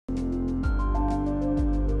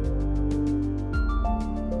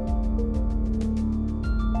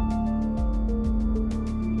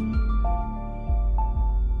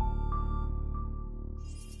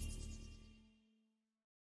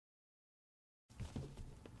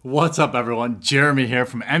What's up, everyone? Jeremy here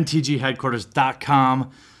from MTGHeadquarters.com.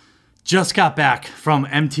 Just got back from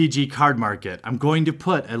MTG Card Market. I'm going to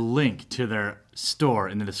put a link to their store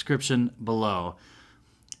in the description below.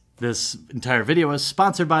 This entire video is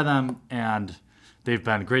sponsored by them, and they've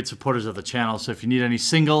been great supporters of the channel. So if you need any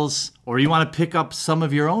singles or you want to pick up some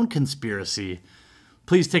of your own conspiracy,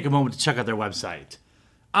 please take a moment to check out their website.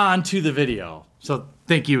 On to the video. So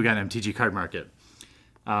thank you again, MTG Card Market.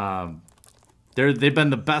 They've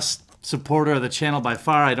been the best supporter of the channel by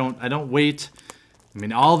far. I don't wait. I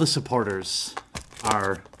mean, all the supporters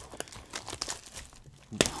are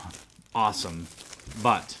awesome,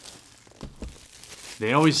 but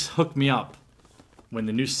they always hook me up when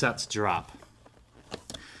the new sets drop.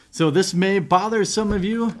 So this may bother some of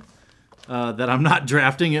you that I'm not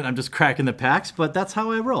drafting it. I'm just cracking the packs, but that's how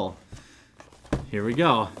I roll. Here we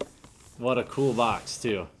go. What a cool box,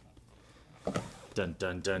 too. Dun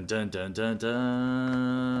dun dun dun dun dun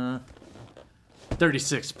dun.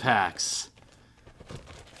 36 packs.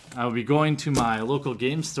 I will be going to my local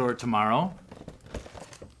game store tomorrow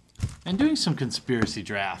and doing some conspiracy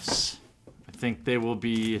drafts. I think they will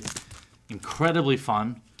be incredibly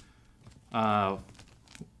fun. But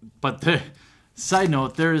the side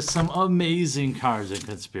note, there is some amazing cards in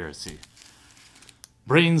conspiracy.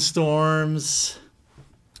 Brainstorms,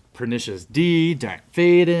 Pernicious D, Dark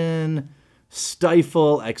Faden,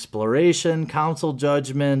 Stifle, Exploration, Council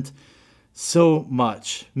Judgment, so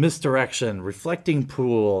much. Misdirection, Reflecting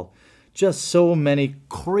Pool, just so many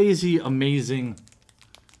crazy, amazing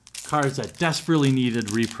cards that desperately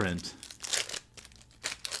needed reprint.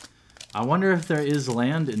 I wonder if there is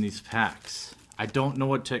land in these packs. I don't know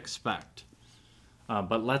what to expect.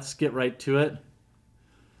 But let's get right to it.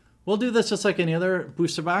 We'll do this just like any other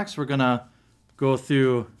booster box. We're going to go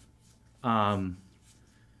through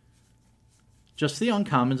just the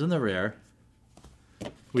uncommons and the rare.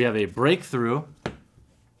 We have a Breakthrough,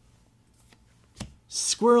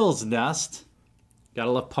 Squirrel's Nest. Gotta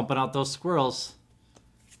love pumping out those squirrels.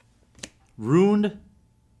 Ruined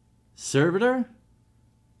Servitor.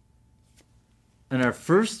 And our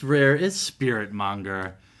first rare is Spirit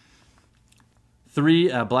Monger.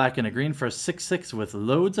 3 black and a green for a 6/6 with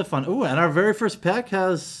loads of fun. Ooh, and our very first pack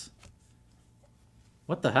has...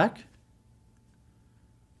 What the heck?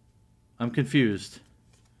 I'm confused.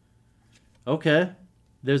 Okay.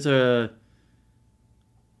 There's a...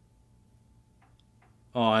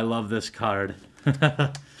 Oh, I love this card.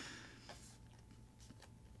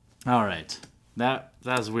 Alright.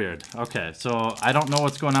 That's weird. Okay, so I don't know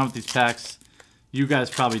what's going on with these packs. You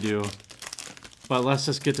guys probably do. But let's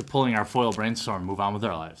just get to pulling our foil brainstorm and move on with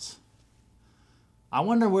our lives. I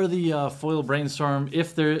wonder where the foil brainstorm,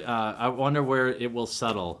 if there... I wonder where it will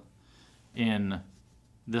settle in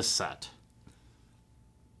this set.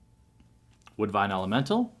 Woodvine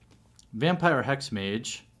Elemental, Vampire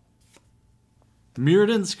Hexmage,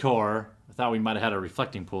 Mirrodin's Core. I thought we might have had a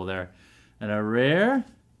Reflecting Pool there. And a rare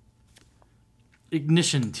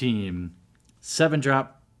Ignition Team.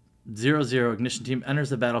 7-drop, 0/0 Ignition Team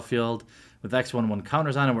enters the battlefield with X/1/1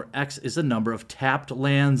 counters on it, where X is the number of tapped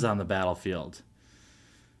lands on the battlefield.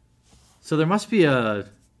 So there must be a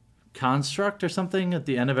construct or something at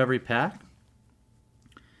the end of every pack.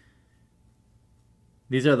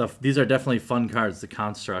 These are definitely fun cards, the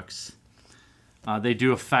constructs. They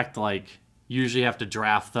do affect, like, you usually have to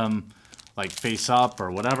draft them like face up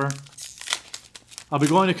or whatever. I'll be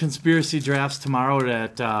going to conspiracy drafts tomorrow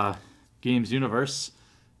at Games Universe.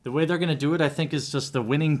 The way they're going to do it, I think, is just the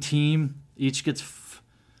winning team each gets...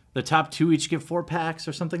 the top 2 each get 4 packs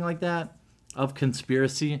or something like that of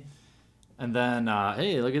conspiracy. And then,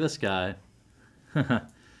 hey, look at this guy.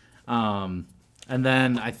 And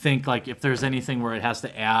then I think, like, if there's anything where it has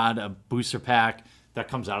to add a booster pack, that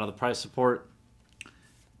comes out of the prize support.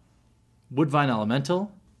 Woodvine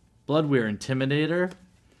Elemental, Bloodweir Intimidator,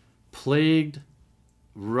 Plagued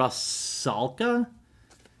Rusalka,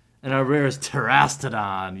 and our rare is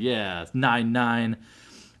Terastodon. Yeah, 9/9.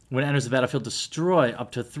 When it enters the battlefield, destroy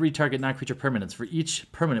up to 3 target non-creature permanents. For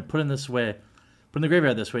each permanent put in this way, put in the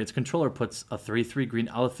graveyard this way, its controller puts a 3/3 green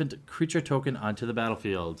elephant creature token onto the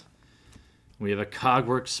battlefield. We have a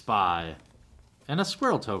Cogwork Spy and a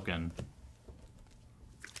Squirrel token.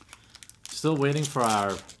 Still waiting for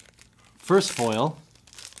our first foil.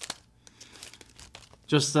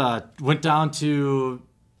 Just went down to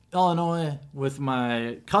Illinois with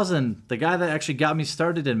my cousin. The guy that actually got me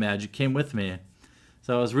started in Magic came with me.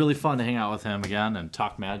 So it was really fun to hang out with him again and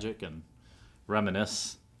talk Magic and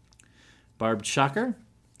reminisce. Barbed Shocker,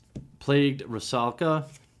 Plagued Rusalka,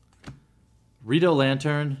 Rito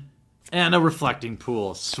Lantern, and a Reflecting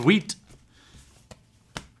Pool. Sweet.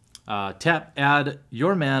 Tap, add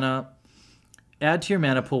your mana. Add to your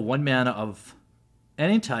mana pool 1 mana of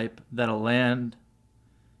any type that a land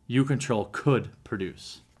you control could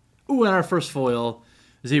produce. Ooh, and our first foil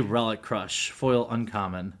is a Relic Crush, foil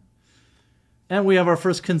uncommon. And we have our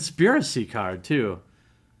first conspiracy card, too.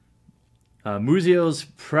 Muzio's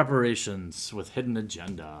Preparations with Hidden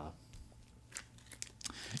Agenda.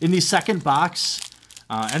 In the second box,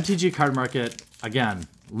 MTG Card Market, again,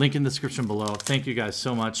 link in the description below. Thank you guys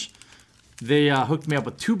so much. They hooked me up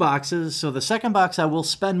with 2 boxes. So the second box, I will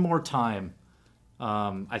spend more time.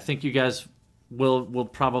 I think you guys will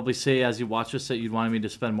probably say as you watch this that you'd want me to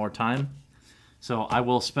spend more time. So I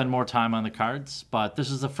will spend more time on the cards. But this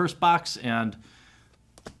is the first box, and,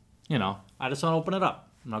 you know, I just want to open it up.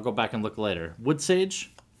 And I'll go back and look later. Wood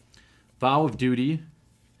Sage, Vow of Duty,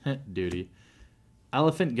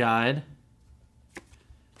 Elephant Guide,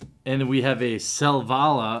 and we have a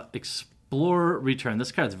Selvala Explorer Return.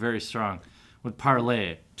 This card's very strong with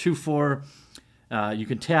Parlay. 2/4. You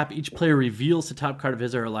can tap. Each player reveals the top card of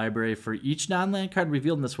his or her library. For each non-land card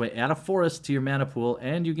revealed in this way, add a forest to your mana pool,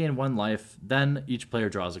 and you gain 1 life. Then each player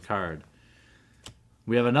draws a card.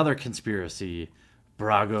 We have another conspiracy,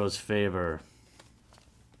 Brago's Favor.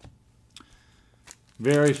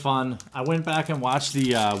 Very fun. I went back and watched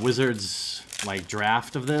the Wizards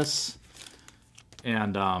draft of this,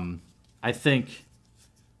 and I think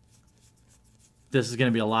this is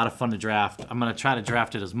going to be a lot of fun to draft. I'm going to try to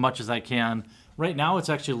draft it as much as I can. Right now, it's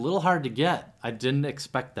actually a little hard to get. I didn't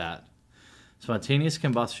expect that. Spontaneous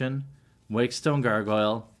Combustion, Wakestone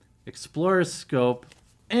Gargoyle, Explorer's Scope,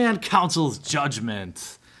 and Council's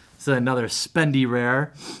Judgment. So another spendy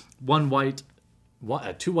rare. 1 white,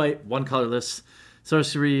 2 white, 1 colorless.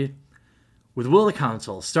 Sorcery with Will of the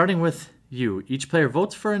Council. Starting with you. Each player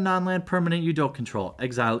votes for a non-land permanent you don't control.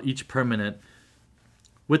 Exile each permanent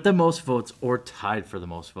with the most votes or tied for the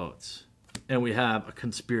most votes. And we have a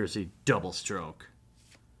Conspiracy Double Stroke.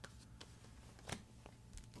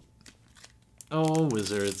 Oh,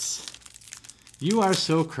 Wizards. You are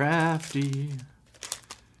so crafty.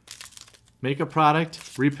 Make a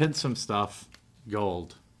product, reprint some stuff,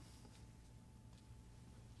 gold.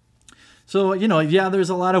 So, you know, yeah, there's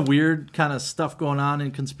a lot of weird kind of stuff going on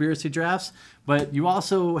in conspiracy drafts, but you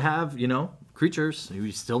also have, you know, creatures.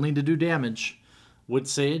 You still need to do damage. Wood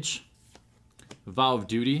Sage, Vow of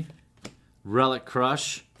Duty, Relic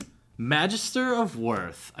Crush, Magister of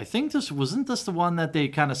Worth. I think this wasn't this the one that they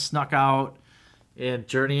kind of snuck out in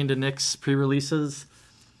Journey into Nyx pre-releases.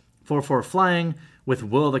 4/4 flying with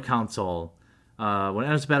Will of the Council. When it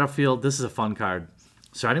enters the battlefield, this is a fun card.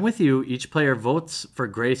 Starting with you, each player votes for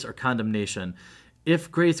Grace or Condemnation.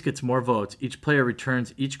 If Grace gets more votes, each player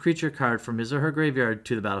returns each creature card from his or her graveyard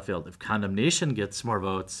to the battlefield. If Condemnation gets more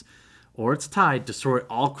votes, or it's tied, destroy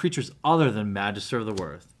all creatures other than Magister of the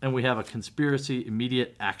Worth. And we have a Conspiracy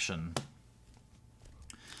Immediate Action.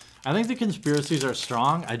 I think the conspiracies are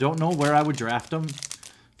strong. I don't know where I would draft them.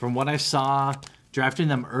 From what I saw, drafting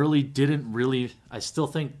them early didn't really... I still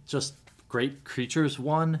think just great creatures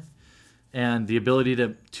won. And the ability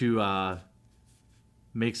to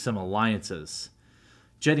make some alliances.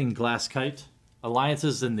 Jetting Glasskite.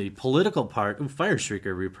 Alliances in the political part. Ooh, Fire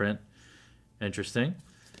Shrieker reprint. Interesting.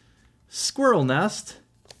 Squirrel Nest.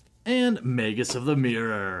 And Magus of the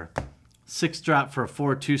Mirror. 6-drop for a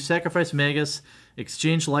 4/2. Sacrifice Magus.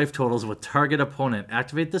 Exchange life totals with target opponent.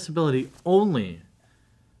 Activate this ability only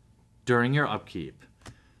during your upkeep.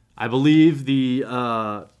 I believe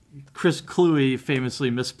the... Chris Cluey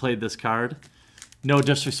famously misplayed this card. No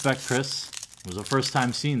disrespect, Chris. It was the first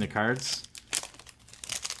time seeing the cards.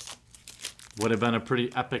 Would have been a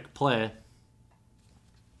pretty epic play.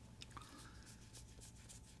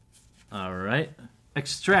 Alright.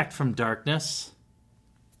 Extract from Darkness.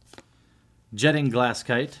 Jetting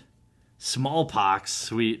Glasskite. Smallpox,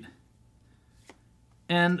 sweet.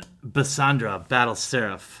 And Bassandra, Battle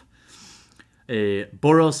Seraph. A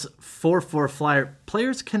Boros 4/4 flyer.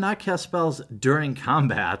 Players cannot cast spells during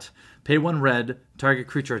combat. Pay 1 red. Target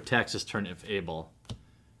creature attacks this turn if able.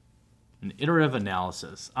 An iterative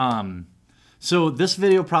analysis. So this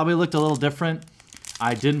video probably looked a little different.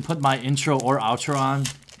 I didn't put my intro or outro on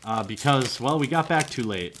because, well, we got back too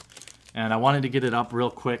late. And I wanted to get it up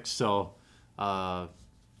real quick, so,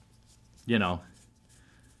 you know.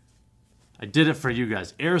 I did it for you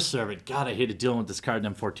guys. Air Servant. God, I hated dealing with this card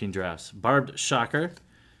in M14 drafts. Barbed Shocker.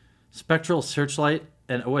 Spectral Searchlight.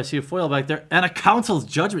 And oh, I see a foil back there. And a Council's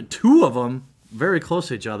Judgment. 2 of them. Very close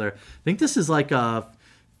to each other. I think this is like a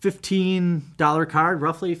 $15 card.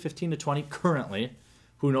 Roughly 15 to 20 currently.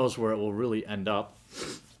 Who knows where it will really end up.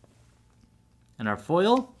 And our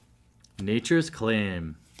foil. Nature's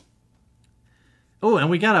Claim. Oh, and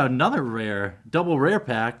we got another rare, double rare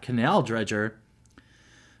pack, Canal Dredger.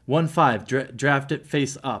 1/5, draft it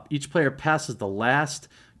face up. Each player passes the last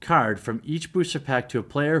card from each booster pack to a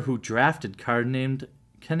player who drafted card named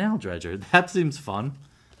Canal Dredger. That seems fun.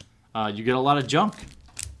 You get a lot of junk,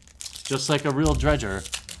 just like a real dredger.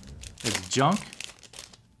 It's junk,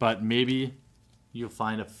 but maybe you'll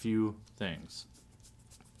find a few things.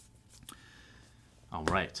 All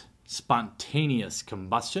right, Spontaneous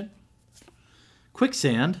Combustion,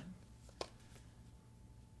 Quicksand,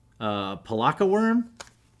 Palaka Worm,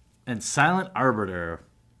 and Silent Arbiter.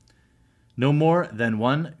 No more than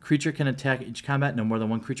one creature can attack each combat. No more than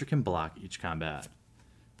one creature can block each combat.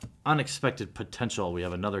 Unexpected Potential. We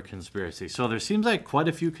have another conspiracy. So there seems like quite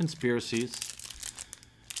a few conspiracies.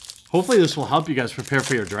 Hopefully this will help you guys prepare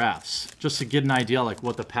for your drafts, just to get an idea like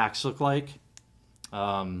what the packs look like.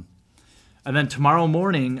 And then tomorrow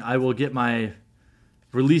morning I will get my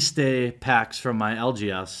release day packs from my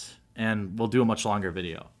LGS, and we'll do a much longer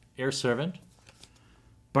video. Air Servant,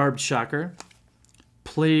 Barbed Shocker,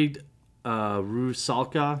 Plagued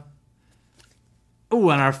Rusalka. Oh,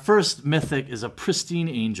 and our first mythic is a Pristine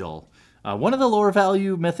Angel. One of the lower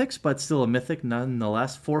value mythics, but still a mythic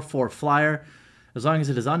nonetheless. 4/4 flyer. As long as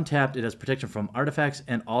it is untapped, it has protection from artifacts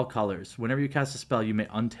and all colors. Whenever you cast a spell, you may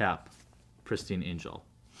untap Pristine Angel.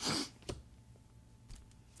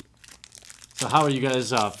 So how are you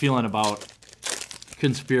guys feeling about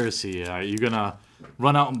conspiracy? Are you going to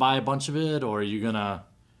run out and buy a bunch of it, or are you going to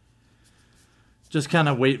just kind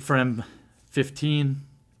of wait for M15?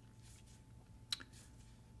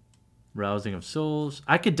 Rousing of Souls.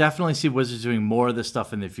 I could definitely see Wizards doing more of this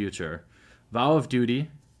stuff in the future. Vow of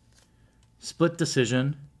Duty. Split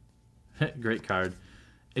Decision. Great card.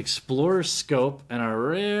 Explorer's Scope. And our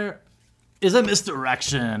rare is a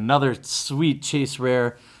Misdirection. Another sweet chase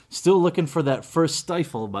rare. Still looking for that first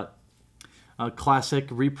Stifle, but a classic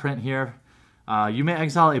reprint here. You may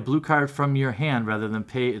exile a blue card from your hand rather than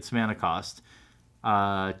pay its mana cost.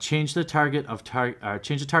 Change the target of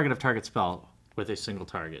target spell with a single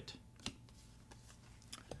target.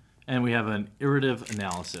 And we have an Iterative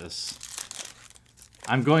Analysis.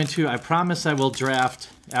 I promise I will draft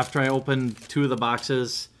after I open 2 of the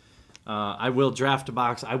boxes. I will draft a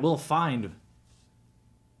box. I will find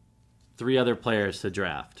 3 other players to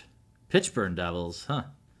draft. Pitchburn Devils, huh?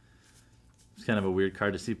 It's kind of a weird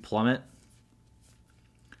card to see. Plummet.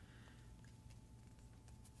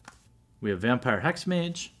 We have Vampire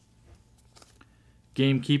Hexmage,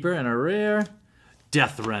 Gamekeeper, and a rare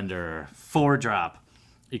Deathrender. 4-drop.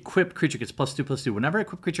 Equipped creature gets +2/+2. Whenever an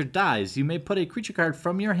equipped creature dies, you may put a creature card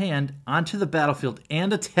from your hand onto the battlefield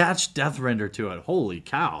and attach Deathrender to it. Holy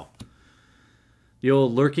cow. The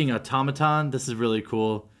old Lurking Automaton. This is really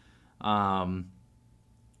cool.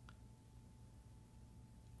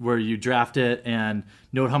 Where you draft it and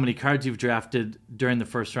note how many cards you've drafted during the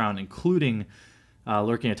first round, including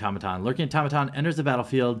Lurking Automaton. Lurking Automaton enters the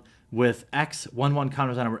battlefield with X, 1/1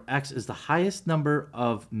 counters on it, where X is the highest number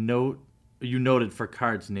of you noted for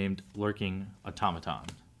cards named Lurking Automaton.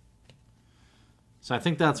 So I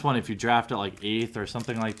think that's one if you draft it like 8th or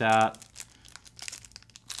something like that.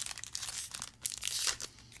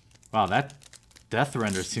 Wow, that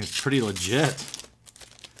Deathrender seems pretty legit.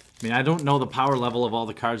 I mean, I don't know the power level of all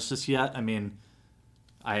the cards just yet. I mean,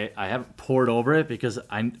 I haven't poured over it because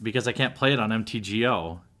I can't play it on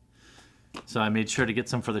MTGO. So I made sure to get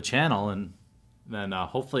some for the channel, and then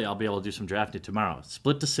hopefully I'll be able to do some drafting tomorrow.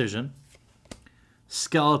 Split Decision.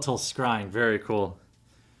 Skeletal Scrying, very cool.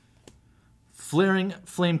 Flaring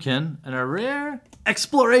Flamekin, and a rare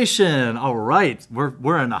Exploration. All right,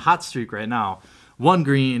 we're in a hot streak right now. 1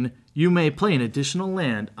 green. You may play an additional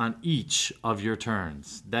land on each of your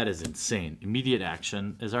turns. That is insane. Immediate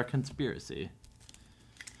action is our conspiracy.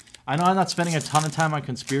 I know I'm not spending a ton of time on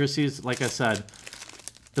conspiracies. Like I said,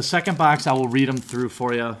 the second box, I will read them through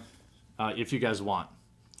for you if you guys want.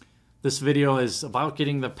 This video is about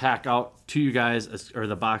getting the pack out to you guys, or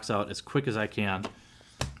the box out, as quick as I can.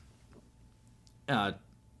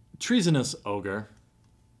 Treasonous Ogre.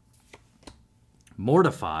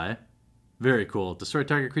 Mortify. Very cool. Destroy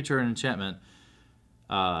target creature or enchantment.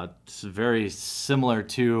 It's very similar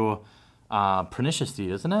to Pernicious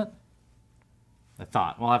Deed, isn't it? I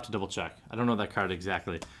thought. We'll have to double check. I don't know that card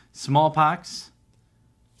exactly. Smallpox.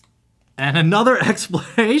 And another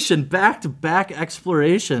exploration. Back-to-back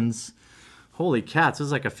explorations. Holy cats. This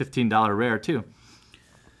is like a $15 rare, too.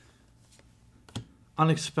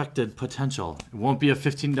 Unexpected Potential. It won't be a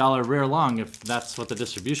 $15 rare long if that's what the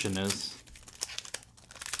distribution is.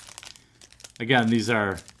 Again, these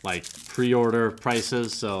are like pre-order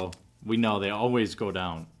prices, so we know they always go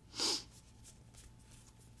down.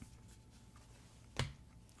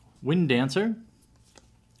 Wind Dancer,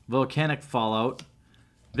 Volcanic Fallout,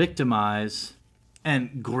 Victimize,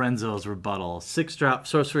 and Grenzo's Rebuttal. 6-drop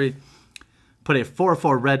sorcery. Put a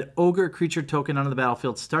 4/4 red ogre creature token onto the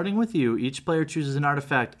battlefield. Starting with you, each player chooses an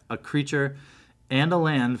artifact, a creature, and a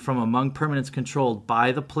land from among permanents controlled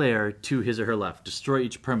by the player to his or her left. Destroy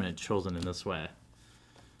each permanent chosen in this way.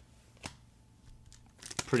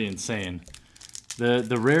 Pretty insane.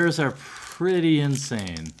 The rares are pretty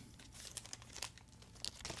insane.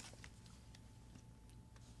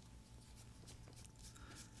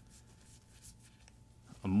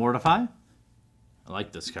 A Mortify. I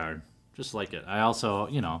like this card. Just like it. I also,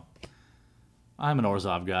 you know, I'm an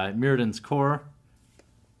Orzhov guy. Mirrodin's Core.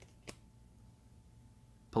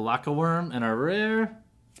 Palaka Worm and a rare.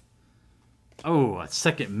 Oh, a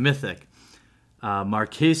second mythic.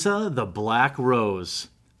 Marquesa, the Black Rose.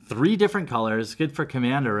 3 different colors. Good for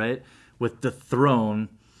commander, right? With Dethrone.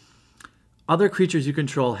 Other creatures you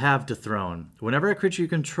control have Dethrone. Whenever a creature you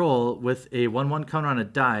control with a 1/1 counter on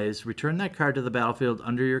it dies, return that card to the battlefield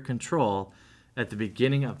under your control at the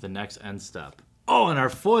beginning of the next end step. Oh, and our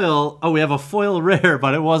foil. Oh, we have a foil rare,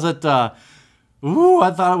 but it wasn't. Ooh,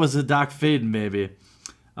 I thought it was a Doc Faden, maybe.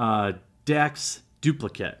 Dax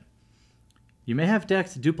Duplicate. You may have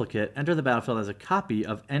Dax Duplicate enter the battlefield as a copy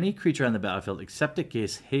of any creature on the battlefield, except it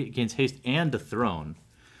gains haste and Dethrone.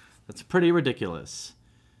 That's pretty ridiculous.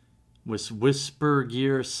 With Whisper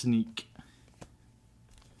Gear Sneak.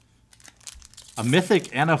 A mythic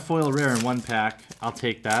and a foil rare in one pack. I'll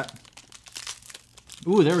take that.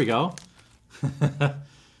 Ooh, there we go.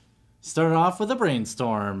 Started off with a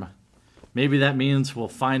Brainstorm. Maybe that means we'll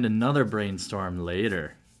find another Brainstorm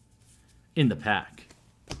later in the pack.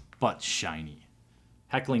 But shiny.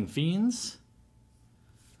 Heckling Fiends.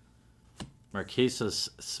 Marquesa's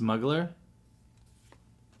Smuggler.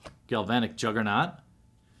 Galvanic Juggernaut.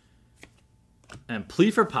 And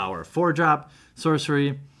Plea for Power. 4-drop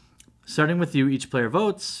sorcery. Starting with you, each player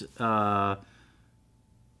votes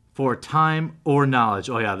for time or knowledge.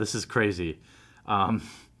 Oh yeah, this is crazy.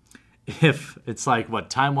 If it's like what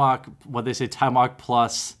Time Walk, what they say, Time Walk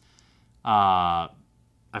plus, I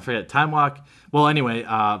forget, Time Walk. Well, anyway,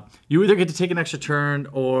 you either get to take an extra turn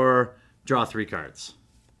or draw 3 cards.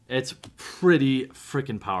 It's pretty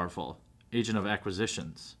freaking powerful. Agent of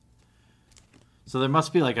Acquisitions. So there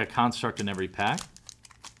must be like a construct in every pack.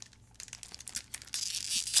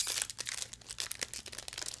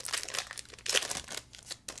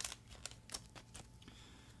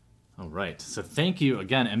 All right, so thank you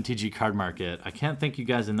again, MTG Card Market. I can't thank you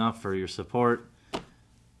guys enough for your support.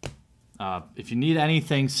 If you need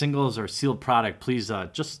anything, singles or sealed product, please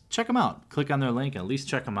just check them out. Click on their link and at least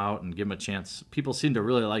check them out and give them a chance. People seem to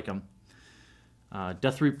really like them.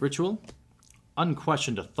 Deathreap Ritual,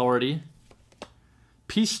 Unquestioned Authority,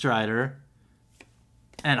 Peace Strider,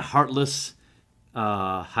 and Heartless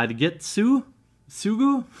Hidegetsu?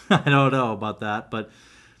 Sugu? I don't know about that, but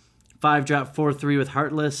 5-drop 4/3 with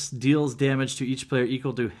Heartless deals damage to each player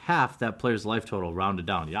equal to half that player's life total, rounded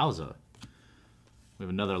down. Yowza. We have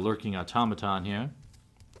another Lurking Automaton here.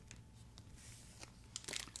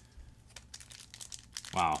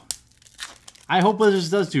 Wow. I hope Blizzard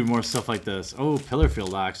does do more stuff like this. Oh,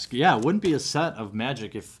 Pillarfield Ox. Yeah, it wouldn't be a set of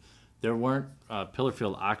Magic if there weren't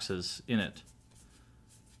Pillarfield Oxes in it.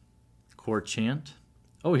 Core Chant.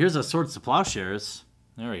 Oh, here's a Swords to Plowshares.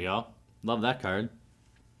 There we go. Love that card.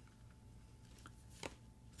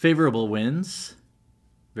 Favorable Winds.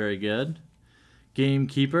 Very good.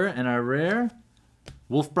 Gamekeeper. And our rare,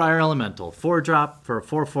 Wolfbriar Elemental. 4-drop for a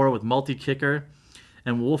 4/4 with multi-kicker.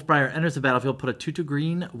 And Wolfbriar enters the battlefield. Put a 2/2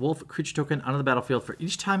 green wolf creature token onto the battlefield for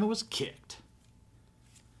each time it was kicked.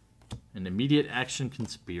 An immediate action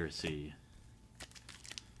conspiracy.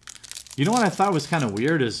 You know what I thought was kind of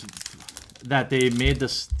weird is that they made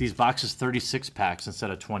these boxes 36 packs instead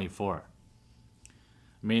of 24.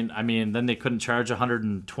 I mean, then they couldn't charge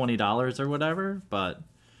 $120 or whatever, but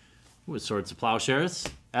with Swords to Plowshares.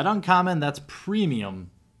 At Uncommon, that's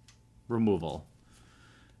premium removal.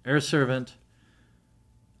 Air Servant,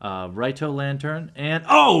 Raito Lantern, and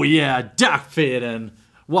oh yeah, Doc Faden.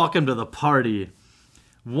 Welcome to the party.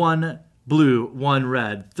 1 blue, 1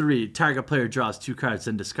 red, 3. Target player draws 2 cards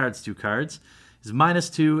and discards 2 cards. His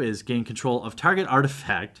 -2 is gain control of target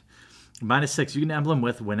artifact. -6, you can emblem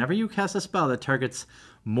with whenever you cast a spell that targets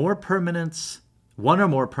more permanents, 1 or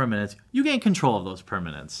more permanents, you gain control of those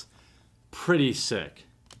permanents. Pretty sick.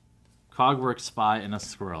 Cogwork Spy and a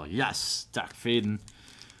Squirrel. Yes, Doc Faden.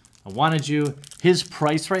 I wanted you. His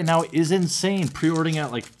price right now is insane. Pre-ordering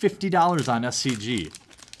at like $50 on SCG.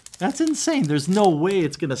 That's insane. There's no way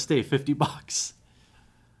it's gonna stay $50.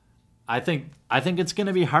 I think it's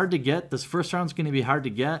gonna be hard to get. This first round's gonna be hard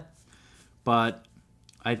to get. but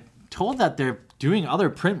I told that they're doing other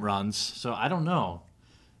print runs, so I don't know.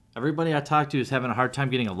 Everybody I talked to is having a hard time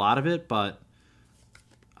getting a lot of it, but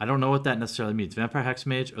I don't know what that necessarily means. Vampire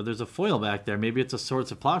Hexmage, or there's a foil back there. Maybe it's a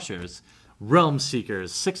Swords of Plowshares. Realm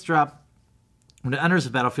Seekers, 6-drop. When it enters the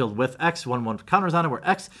battlefield with X, 1/1 counters on it, where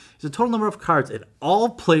X is the total number of cards in all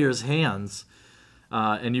players' hands.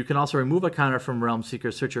 And you can also remove a counter from Realm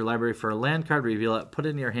Seeker, search your library for a land card, reveal it, put it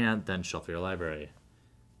in your hand, then shuffle your library.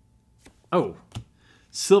 Oh,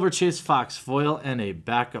 Silver Chase Fox, foil, and a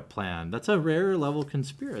backup plan. That's a rare level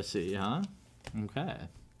conspiracy, huh? Okay.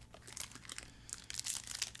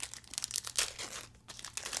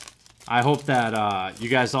 I hope that you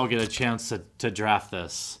guys all get a chance to draft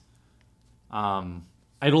this.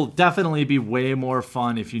 It'll definitely be way more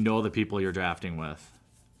fun if you know the people you're drafting with,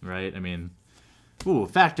 right? I mean, ooh,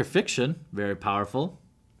 Fact or Fiction, very powerful.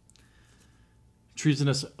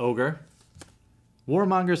 Treasonous Ogre,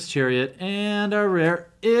 Warmonger's Chariot, and our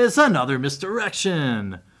rare is another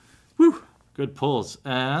Misdirection. Woo, good pulls.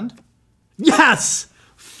 And yes,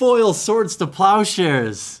 foil Swords to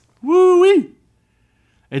Plowshares. Woo-wee.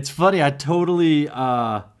 It's funny, I totally,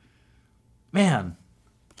 man,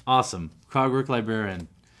 awesome. Krogrick Librarian.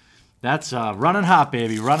 That's running hot,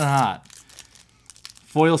 baby, running hot.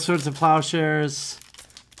 Foil Swords to Plowshares.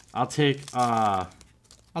 I'll take a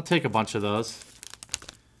bunch of those.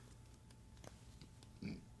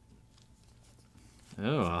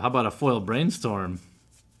 Oh, how about a foil Brainstorm?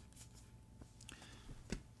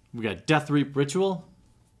 We got Deathreap Ritual,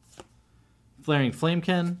 Flaring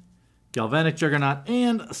Flamekin, Galvanic Juggernaut,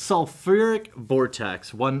 and Sulfuric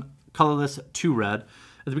Vortex. 1 colorless, 2 red.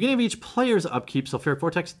 At the beginning of each player's upkeep, Sulfuric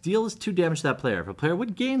Vortex deals 2 damage to that player. If a player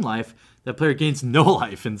would gain life, that player gains no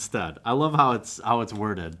life instead. I love how it's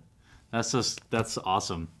worded. That's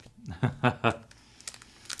awesome.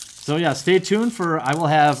 So yeah, stay tuned for, I will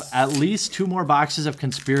have at least 2 more boxes of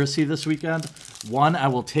Conspiracy this weekend. One I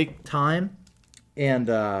will take time and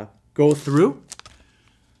go through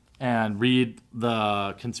and read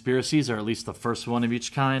the conspiracies, or at least the first one of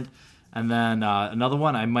each kind. And then another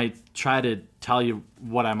one, I might try to tell you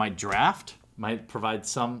what I might draft. Might provide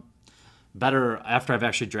some better after I've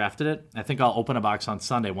actually drafted it. I think I'll open a box on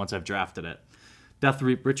Sunday once I've drafted it.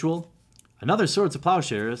 Deathreap Ritual, another Swords of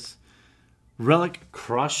Plowshares, Relic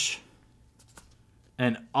Crush,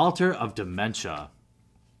 and Altar of Dementia.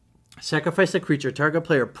 Sacrifice a creature. Target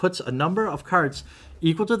player puts a number of cards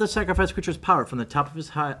equal to the sacrificed creature's power from the top of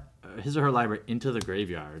his or her library into the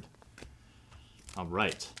graveyard. All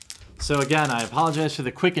right. So again, I apologize for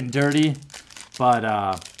the quick and dirty, but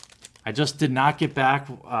I just did not get back.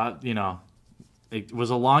 You know, it was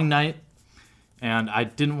a long night, and I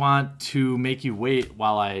didn't want to make you wait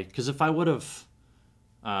while because if I would have,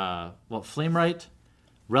 Flamewright,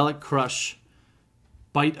 Relic Crush,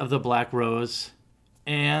 Bite of the Black Rose,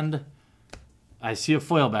 and I see a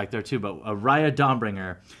foil back there too, but a Raya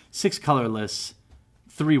Dawnbringer, 6 colorless,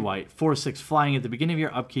 3 white, 4/6 flying. At the beginning of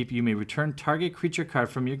your upkeep, you may return target creature card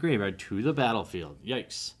from your graveyard to the battlefield.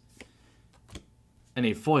 Yikes. And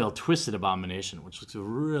a foil Twisted Abomination, which looks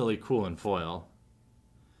really cool in foil.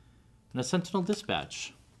 And a Sentinel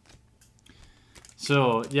Dispatch.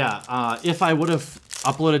 So, yeah, if I would have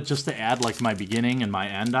uploaded just to add, like, my beginning and my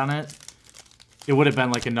end on it, it would have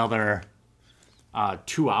been, like, another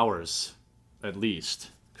 2 hours, at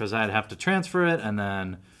least. Because I'd have to transfer it, and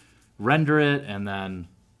then render it, and then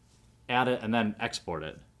add it, and then export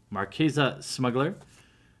it. Marquesa Smuggler.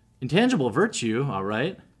 Intangible Virtue, all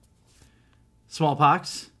right.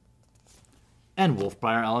 Smallpox. And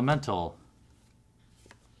Wolfbriar Elemental.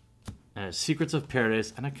 And Secrets of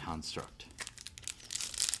Paradise, and a Construct.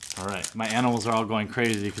 All right, my animals are all going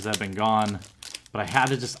crazy because I've been gone, but I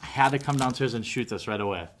had to come downstairs and shoot this right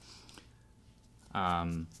away.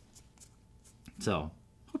 So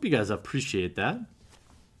hope you guys appreciate that.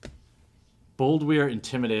 Boldweir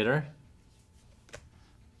Intimidator,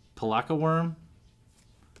 Palaka Worm,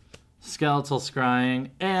 Skeletal Scrying,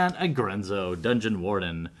 and a Grenzo Dungeon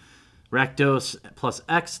Warden. Rakdos plus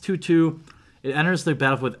X 2/2. It enters the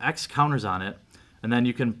battlefield with X counters on it. And then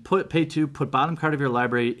you can pay 2, put bottom card of your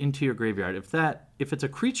library into your graveyard. If it's a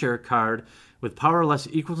creature card with power less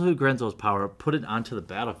equal to Grenzo's power, put it onto the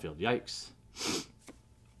battlefield. Yikes.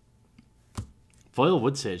 Foil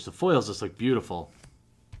Woodsage. The foils just look beautiful.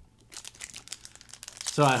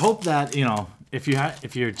 So I hope that, you know, if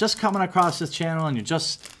you're just coming across this channel and you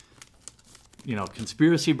just, you know,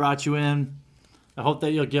 Conspiracy brought you in, I hope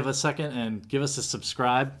that you'll give a second and give us a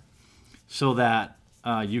subscribe so that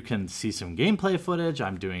you can see some gameplay footage.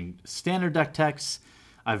 I'm doing standard deck techs.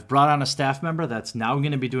 I've brought on a staff member that's now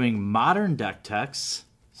going to be doing modern deck techs.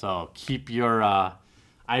 So keep your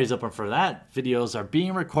Eyes open for that. Videos are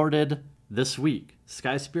being recorded this week.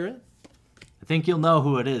 Sky Spirit? I think you'll know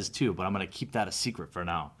who it is too, but I'm going to keep that a secret for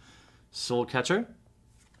now. Soul Catcher.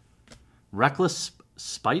 Reckless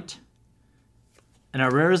Spite. And our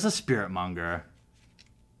rare is a Spirit Monger.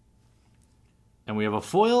 And we have a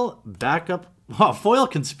foil backup. Oh, foil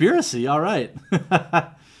conspiracy. All right.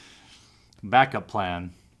 Backup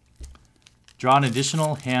plan. Draw an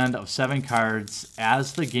additional hand of 7 cards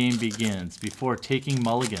as the game begins before taking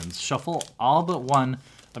mulligans. Shuffle all but one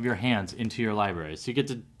of your hands into your library. So you get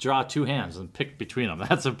to draw 2 hands and pick between them.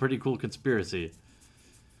 That's a pretty cool conspiracy.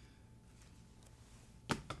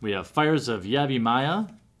 We have Fires of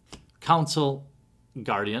Yavimaya, Council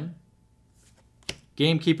Guardian,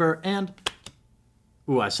 Gamekeeper, and...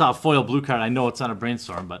 Ooh, I saw a foil blue card. I know it's not a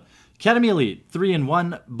brainstorm, but Academy Elite,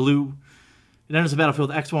 3-in-1 blue. It enters the battlefield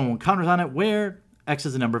with X 1 counters on it, where X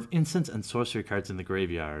is the number of instants and sorcery cards in the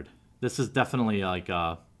graveyard. This is definitely like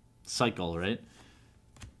a cycle, right?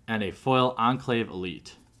 And a foil Enclave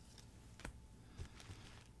Elite.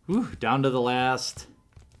 Whew, down to the last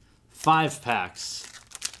 5 packs.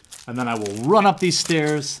 And then I will run up these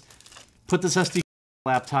stairs, put this SD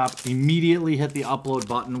laptop, immediately hit the upload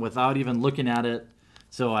button without even looking at it.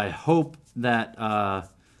 So I hope that...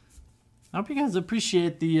 I hope you guys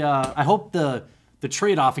appreciate the, I hope the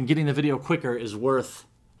trade-off in getting the video quicker is worth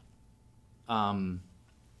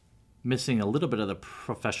missing a little bit of the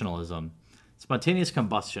professionalism. Spontaneous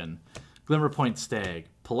Combustion, Glimmerpoint Stag,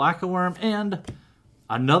 Palaka Worm, and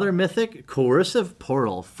another mythic, Coercive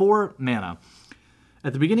Portal, 4 mana.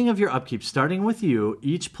 At the beginning of your upkeep, starting with you,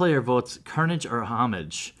 each player votes Carnage or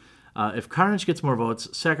Homage. If Carnage gets more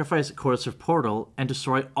votes, sacrifice Coercive Portal and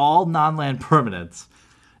destroy all non-land permanents.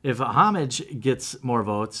 If a Homage gets more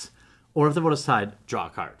votes, or if the vote is tied, draw a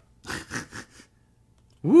card.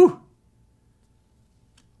 Woo!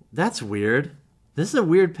 That's weird. This is a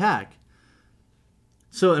weird pack.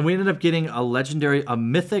 So, and we ended up getting a legendary, a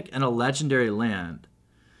mythic, and a legendary land.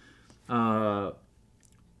 What?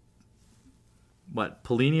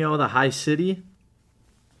 Polinio, the High City?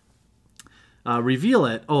 Reveal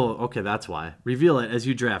it. Oh, okay, that's why. Reveal it as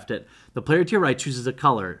you draft it. The player to your right chooses a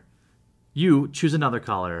color. You choose another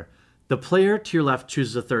color. The player to your left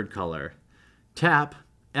chooses a third color. Tap,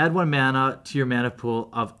 add 1 mana to your mana pool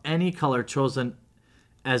of any color chosen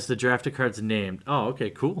as the drafted card's named. Oh,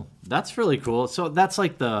 okay, cool. That's really cool. So that's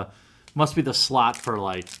like must be the slot for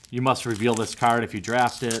like, you must reveal this card if you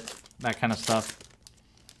draft it, that kind of stuff.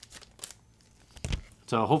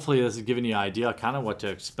 So hopefully this is giving you an idea kind of what to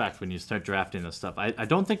expect when you start drafting this stuff. I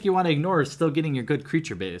don't think you want to ignore still getting your good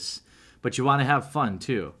creature base, but you want to have fun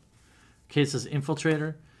too. Case's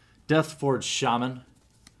Infiltrator, Deathforge Shaman,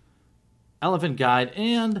 Elephant Guide,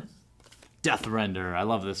 and Death Render. I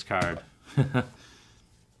love this card.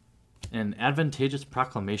 And Advantageous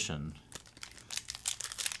Proclamation.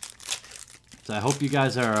 So I hope you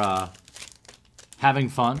guys are having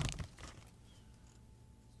fun.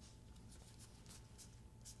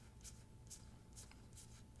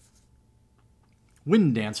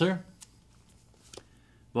 Wind Dancer,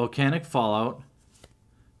 Volcanic Fallout,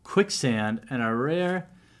 Quicksand, and a rare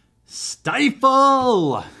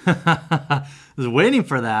Stifle. I was waiting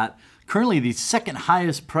for that. Currently the second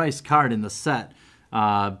highest priced card in the set.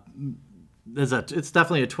 It's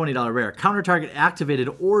definitely a $20 rare. Counter target activated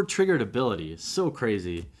or triggered ability. So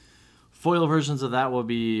crazy. Foil versions of that will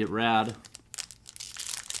be rad.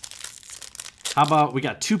 How about, we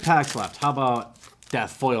got 2 packs left. How about that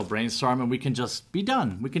foil brainstorm and we can just be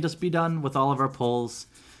done. We can just be done with all of our pulls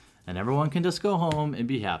and everyone can just go home and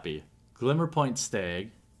be happy. Glimmerpoint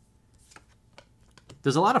Stag.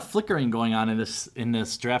 There's a lot of flickering going on in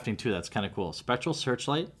this drafting too. That's kind of cool. Spectral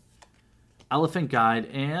Searchlight, Elephant Guide,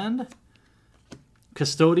 and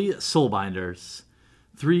Custody Soulbinders.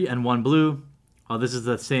 3-1 blue. Oh, this is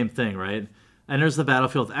the same thing, right? Enters the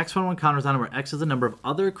battlefield with X1 counters on it, where X is the number of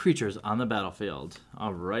other creatures on the battlefield.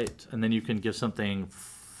 All right. And then you can give something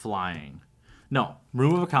flying. No.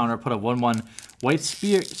 Remove a counter, put a 1/1 white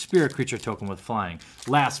spirit creature token with flying.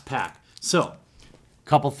 Last pack. So,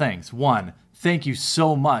 couple things. One, thank you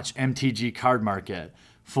so much, MTG Card Market,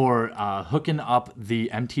 for hooking up the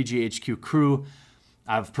MTG HQ crew.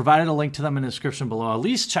 I've provided a link to them in the description below. At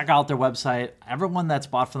least check out their website. Everyone that's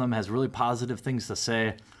bought from them has really positive things to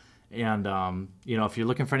say. And, you know, if you're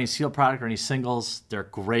looking for any sealed product or any singles, they're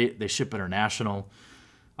great. They ship international.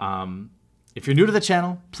 If you're new to the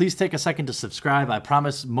channel, please take a second to subscribe. I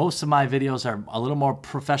promise most of my videos are a little more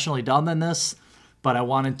professionally done than this, but I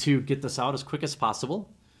wanted to get this out as quick as possible.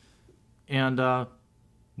 And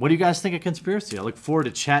what do you guys think of Conspiracy? I look forward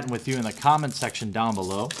to chatting with you in the comment section down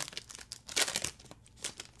below.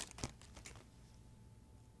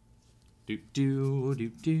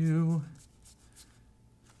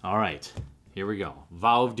 All right, here we go.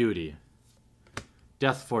 Vow of Duty,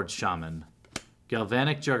 Deathforge Shaman,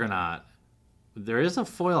 Galvanic Juggernaut. There is a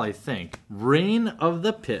foil, I think. Reign of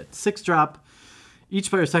the Pit, 6-drop. Each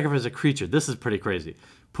player sacrifices a creature. This is pretty crazy.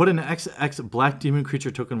 Put an XX Black Demon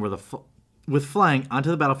creature token with flying onto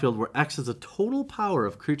the battlefield where X is the total power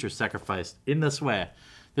of creatures sacrificed in this way.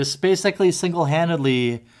 This basically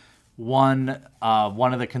single-handedly won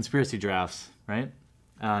one of the conspiracy drafts, right?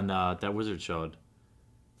 And that Wizard showed.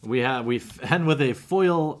 We end with a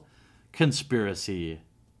foil conspiracy.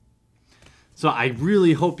 So I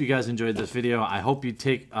really hope you guys enjoyed this video. I hope you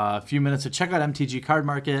take a few minutes to check out MTG Card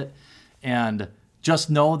Market, and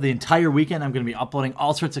just know the entire weekend I'm going to be uploading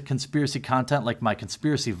all sorts of conspiracy content, like my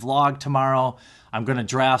conspiracy vlog tomorrow. I'm going to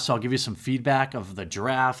draft, so I'll give you some feedback of the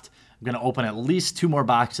draft. I'm going to open at least 2 more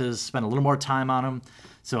boxes, spend a little more time on them.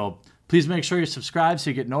 So please make sure you're subscribed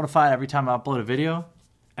so you get notified every time I upload a video,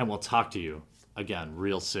 and we'll talk to you again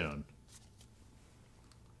real soon.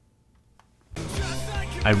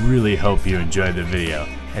 I really hope you enjoyed the video,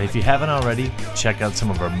 and if you haven't already, check out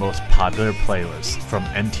some of our most popular playlists from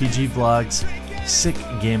MTG vlogs, sick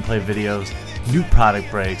gameplay videos, new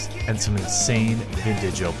product breaks, and some insane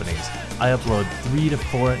vintage openings. I upload 3 to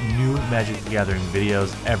 4 new Magic the Gathering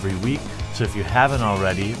videos every week, so if you haven't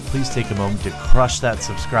already, please take a moment to crush that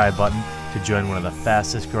subscribe button to join one of the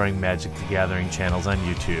fastest growing Magic the Gathering channels on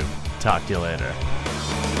YouTube. Talk to you later.